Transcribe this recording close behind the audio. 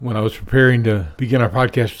When I was preparing to begin our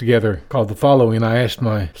podcast together called The Following, I asked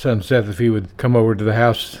my son Seth if he would come over to the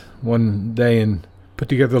house one day and put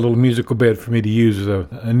together a little musical bed for me to use as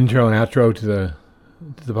an intro and outro to the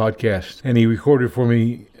podcast. And he recorded for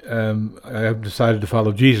me, I have decided to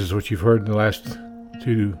follow Jesus, which you've heard in the last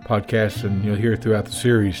two podcasts, and you'll hear throughout the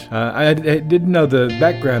series. I didn't know the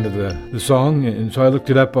background of the song, and so I looked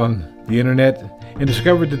it up on the internet and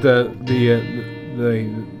discovered that the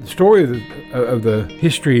story of the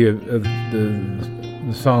history of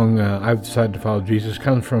the song I've Decided to Follow Jesus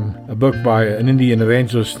comes from a book by an Indian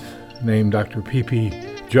evangelist named Dr. P.P.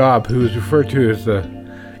 Job, who is referred to as the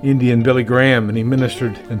Indian Billy Graham, and he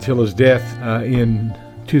ministered until his death in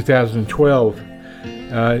 2012.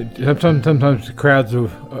 Sometimes crowds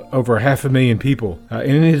of over 500,000 people.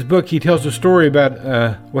 And in his book, he tells a story about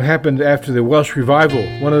what happened after the Welsh Revival.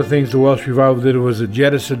 One of the things the Welsh Revival did was it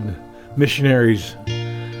jettisoned missionaries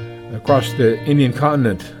across the Indian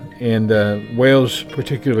continent, and Wales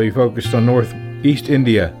particularly focused on northeast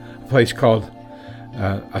India, a place called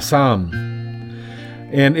Assam.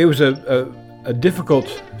 And it was a difficult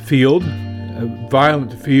field, a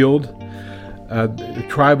violent field, a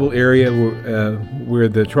tribal area where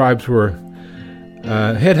the tribes were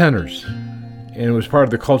headhunters, and it was part of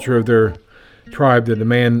the culture of their tribe that a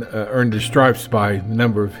man earned his stripes by the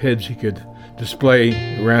number of heads he could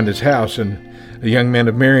display around his house, and a young man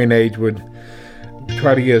of marrying age would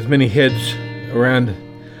try to get as many heads around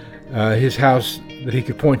his house that he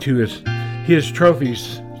could point to as his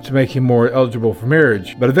trophies to make him more eligible for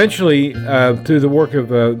marriage. But eventually, through the work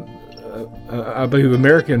of I believe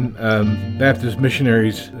American Baptist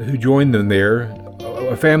missionaries who joined them there,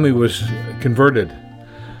 a family was converted.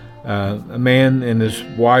 A man and his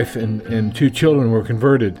wife and two children were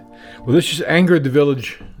converted. Well, this just angered the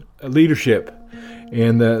village leadership,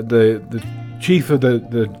 and the chief of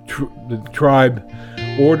the tribe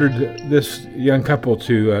ordered this young couple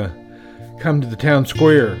to come to the town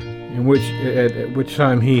square, at which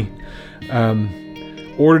time he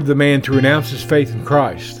ordered the man to renounce his faith in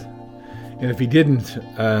Christ. And if he didn't,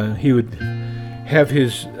 he would have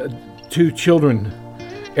his two children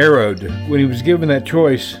arrowed. When he was given that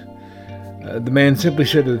choice, the man simply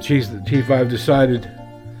said to the chief, I've decided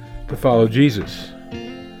to follow Jesus.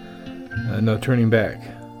 No turning back.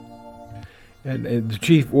 And the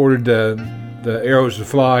chief ordered the arrows to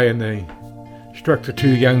fly, and they struck the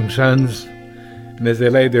two young sons. And as they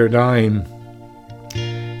lay there dying,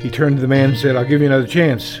 he turned to the man and said, I'll give you another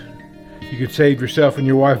chance. You could save yourself and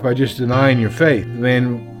your wife by just denying your faith. The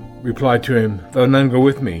man replied to him, though none go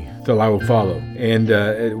with me, still I will follow. And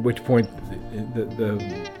at which point the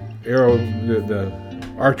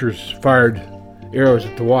archers fired arrows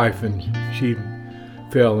at the wife, and she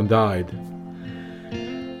fell and died.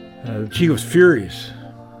 The chief was furious,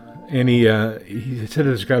 and he said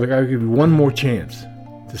to this guy, look, I'll give you one more chance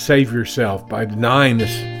to save yourself by denying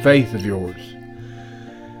this faith of yours.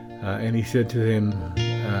 And he said to him,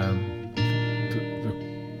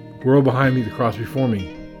 the world behind me, the cross before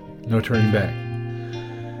me, no turning back.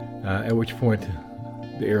 At which point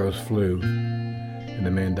the arrows flew and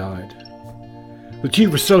the man died. The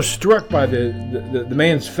chief was so struck by the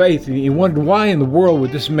man's faith, and he wondered why in the world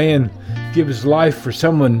would this man give his life for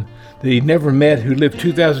someone that he'd never met, who lived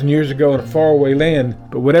 2,000 years ago in a faraway land.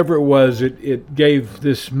 But whatever it was, it gave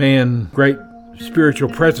this man great spiritual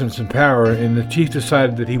presence and power, and the chief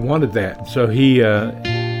decided that he wanted that. So he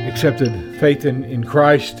accepted faith in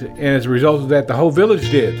Christ, and as a result of that, the whole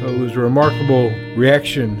village did. So it was a remarkable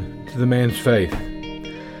reaction to the man's faith.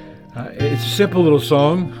 It's a simple little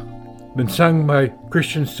song, been sung by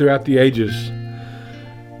Christians throughout the ages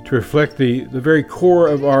to reflect the very core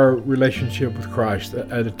of our relationship with Christ,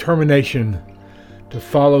 a determination to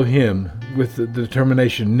follow Him with the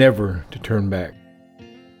determination never to turn back.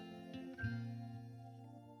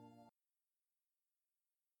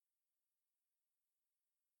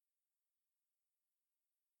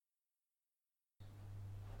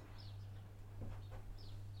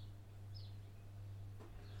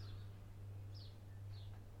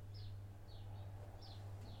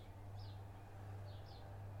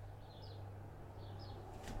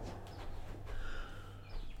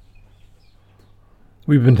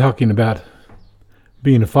 We've been talking about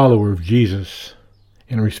being a follower of Jesus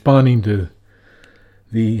and responding to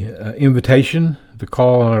the invitation, the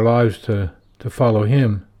call on our lives to follow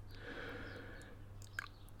Him.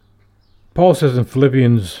 Paul says in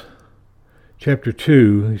Philippians chapter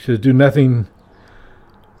 2, he says, do nothing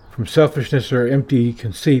from selfishness or empty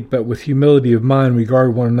conceit, but with humility of mind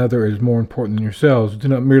regard one another as more important than yourselves. Do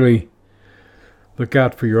not merely look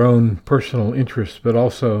out for your own personal interests, but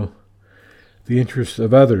also the interests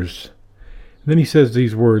of others. Then he says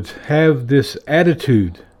these words, have this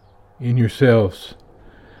attitude in yourselves,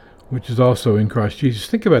 which is also in Christ Jesus.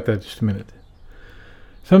 Think about that just a minute.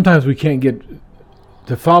 Sometimes we can't get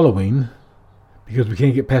to following because we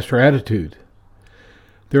can't get past our attitude.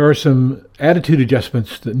 There are some attitude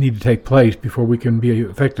adjustments that need to take place before we can be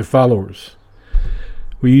effective followers.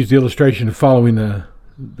 We use the illustration of following the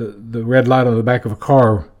red light on the back of a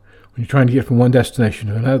car when you're trying to get from one destination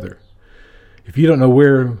to another. If you don't know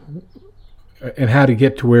where and how to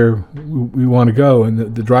get to where we want to go,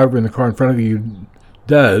 and the driver in the car in front of you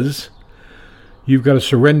does, you've got to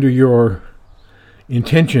surrender your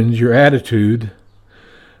intentions, your attitude,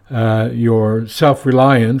 your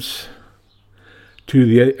self-reliance to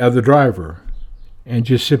the other driver, and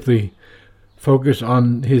just simply focus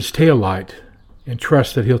on his tail light and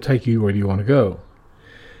trust that he'll take you where you want to go.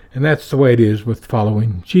 And that's the way it is with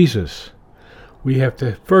following Jesus. We have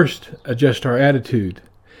to first adjust our attitude.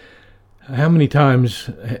 How many times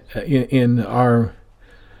in our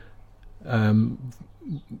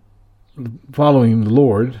following the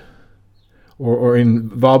Lord or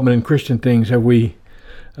involvement in Christian things have we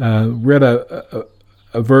read a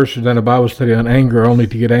verse or done a Bible study on anger only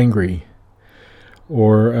to get angry,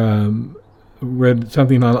 or read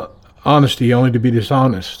something on honesty only to be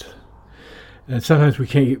dishonest? And sometimes we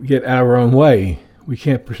can't get out of our own way. We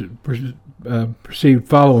can't proceed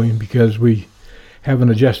following because we haven't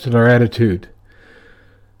adjusted our attitude.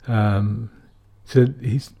 Paul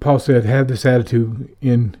said, have this attitude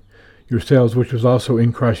in yourselves, which was also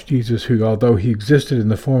in Christ Jesus, who, although he existed in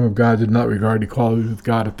the form of God, did not regard equality with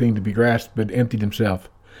God a thing to be grasped, but emptied himself,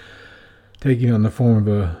 taking on the form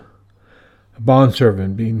of a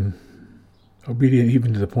bondservant, being obedient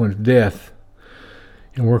even to the point of death.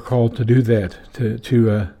 And we're called to do that, to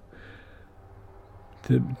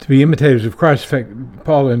be imitators of Christ. In fact,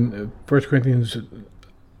 Paul in 1 Corinthians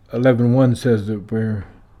 11:1 says that we're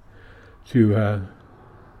to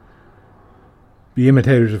be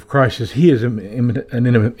imitators of Christ as he is an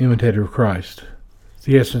imitator of Christ. It's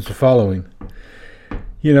the essence of following.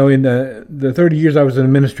 You know, in the 30 years I was in the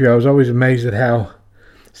ministry, I was always amazed at how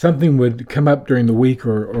something would come up during the week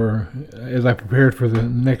or as I prepared for the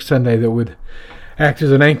next Sunday that would act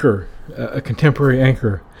as an anchor, a contemporary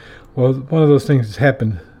anchor. Well, one of those things has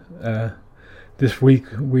happened this week.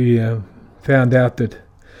 We found out that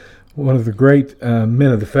one of the great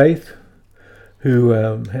men of the faith, who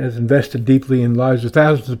has invested deeply in the lives of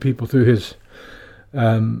thousands of people through his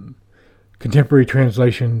contemporary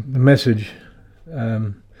translation, The Message,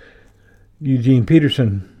 Eugene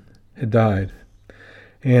Peterson, had died.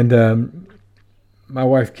 And my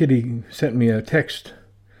wife Kitty sent me a text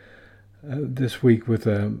this week with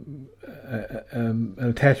an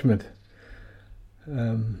attachment,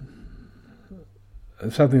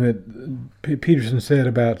 something that Peterson said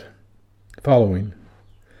about following.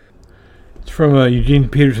 It's from Eugene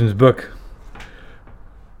Peterson's book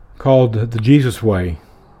called The Jesus Way.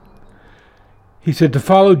 He said, to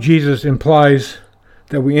follow Jesus implies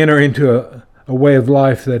that we enter into a way of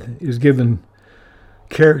life that is given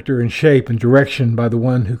character and shape and direction by the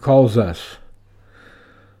one who calls us.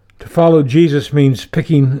 To follow Jesus means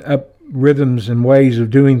picking up rhythms and ways of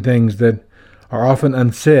doing things that are often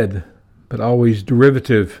unsaid, but always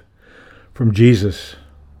derivative from Jesus,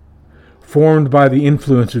 formed by the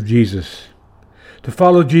influence of Jesus. To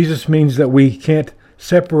follow Jesus means that we can't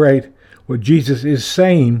separate what Jesus is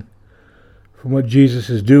saying from what Jesus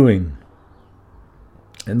is doing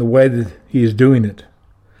and the way that he is doing it.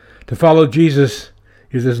 To follow Jesus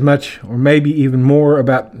is as much, or maybe even more,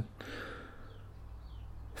 about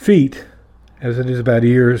feet as it is about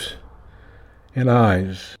ears and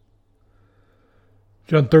eyes.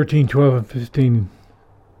 John 13:12 and 15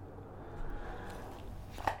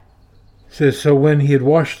 says, so when he had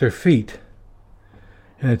washed their feet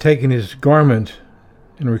and had taken his garment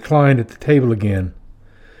and reclined at the table again,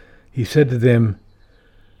 he said to them,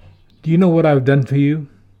 do you know what I've done for you?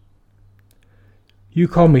 You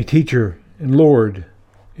call me teacher and Lord,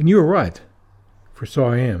 and you are right, for so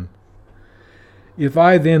I am. If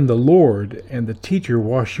I then, the Lord and the teacher,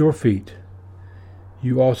 wash your feet,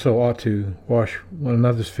 you also ought to wash one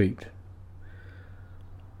another's feet.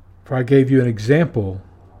 For I gave you an example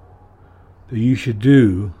that you should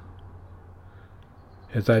do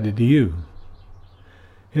as I did to you.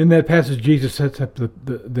 In that passage, Jesus sets up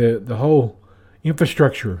the whole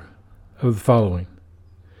infrastructure of the following.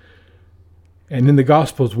 And in the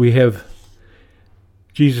Gospels, we have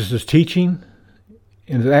Jesus' teaching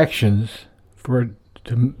and his actions for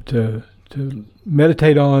to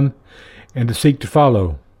meditate on and to seek to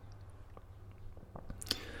follow.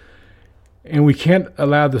 And we can't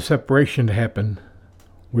allow the separation to happen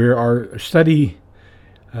where our study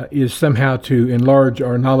is somehow to enlarge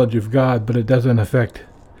our knowledge of God, but it doesn't affect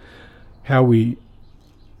how we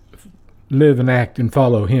live and act and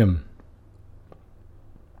follow Him.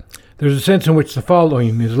 There's a sense in which the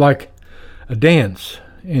following is like a dance,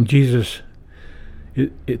 and Jesus,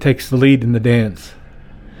 it takes the lead in the dance.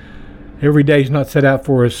 Every day is not set out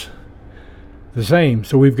for us the same,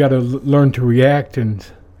 so we've got to learn to react and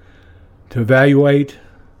to evaluate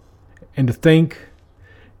and to think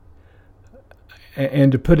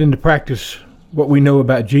and to put into practice what we know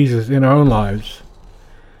about Jesus in our own lives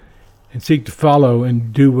and seek to follow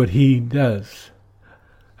and do what He does.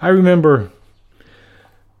 I remember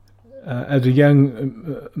as a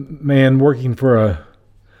young man working for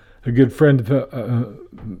a good friend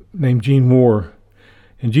named Gene Moore,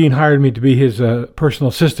 and Gene hired me to be his personal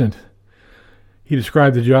assistant. He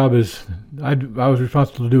described the job as I was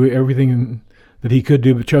responsible to do everything that he could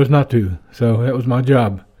do but chose not to, so that was my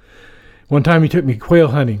job. One time he took me quail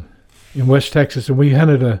hunting in West Texas, and we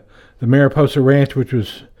hunted the Mariposa Ranch, which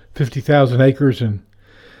was 50,000 acres, and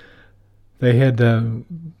they had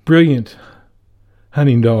brilliant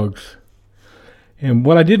hunting dogs. And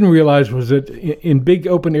what I didn't realize was that in big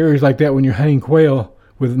open areas like that, when you're hunting quail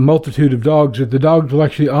with a multitude of dogs, that the dogs will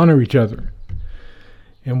actually honor each other.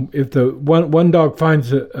 And if the one dog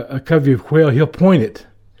finds a covey of quail, he'll point it.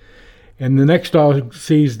 And the next dog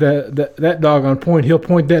sees that dog on point, he'll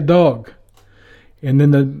point that dog. And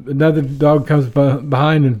then another dog comes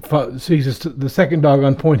behind and sees the second dog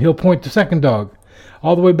on point, he'll point the second dog.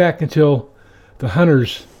 All the way back until the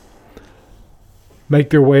hunters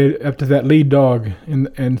make their way up to that lead dog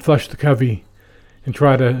and flush the covey and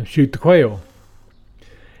try to shoot the quail.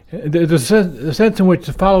 There's a sense in which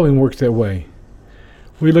the following works that way.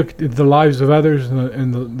 We look at the lives of others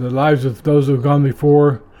and the lives of those who have gone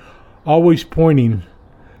before, always pointing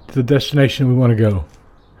to the destination we want to go,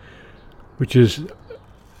 which is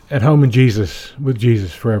at home in Jesus, with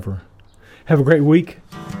Jesus forever. Have a great week,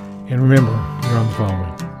 and remember, you're on the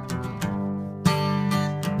following.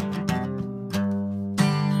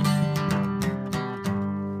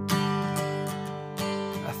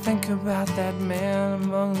 Think about that man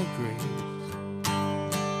among the graves,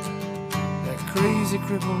 that crazy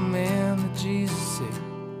crippled man that Jesus saved,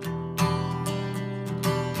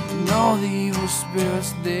 and all the evil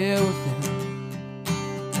spirits there within.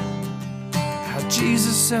 How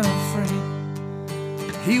Jesus set him free,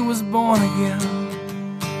 he was born again.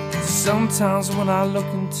 Sometimes when I look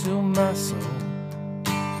into my soul,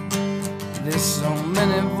 there's so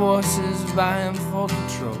many voices vying for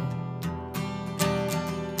control,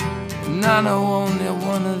 and I know only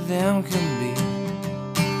one of them can be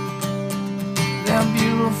that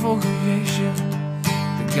beautiful creation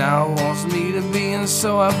that God wants me to be. And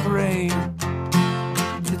so I pray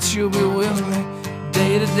that you'll be with me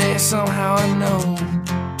day to day. Somehow I know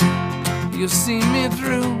you'll see me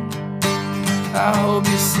through. I hope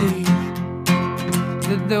you see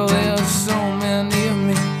that though there's so many of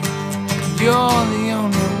me, you're the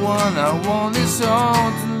only one I want this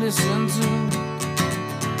all to listen to.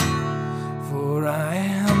 For I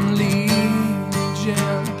am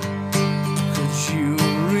legion, 'cause you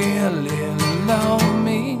really love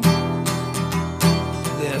me.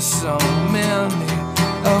 There's so many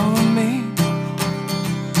of me.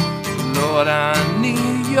 Lord, I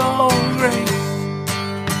need your grace,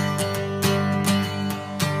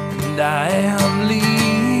 and I am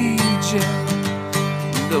legion.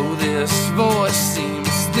 Though this voice seems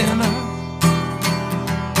thinner,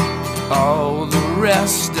 all the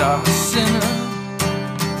rest are sinners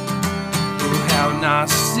who have not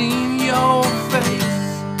seen your face.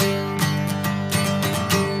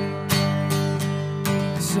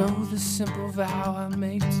 So the simple vow I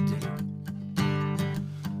make today,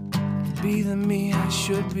 to be the me I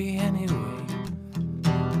should be anyway,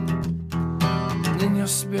 and in your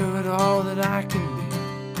spirit all that I can be,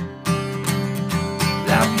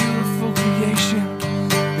 that beautiful creation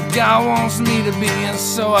that God wants me to be. And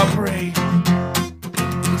so I pray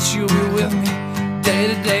that you'll be with me day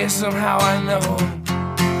to day. Somehow I know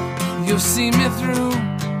you'll see me through.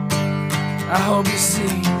 I hope you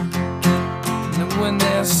see that when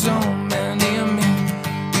there's so many of me,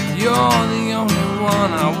 you're the only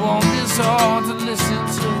one I want this all to listen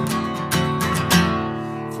to.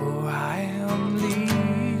 For I am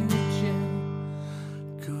legion.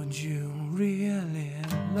 Could you really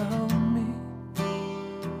love me?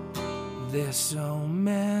 There's so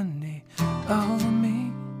many of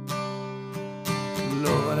me.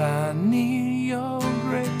 Lord, I need your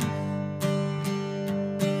grace.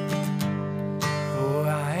 For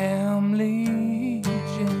I am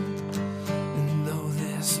legion, and though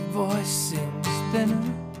this voice seems thinner,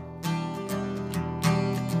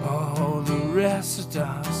 rest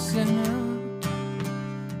are sinners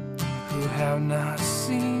who have not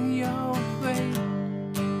seen your face.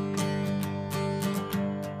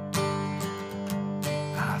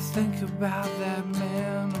 I think about that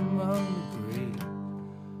man among the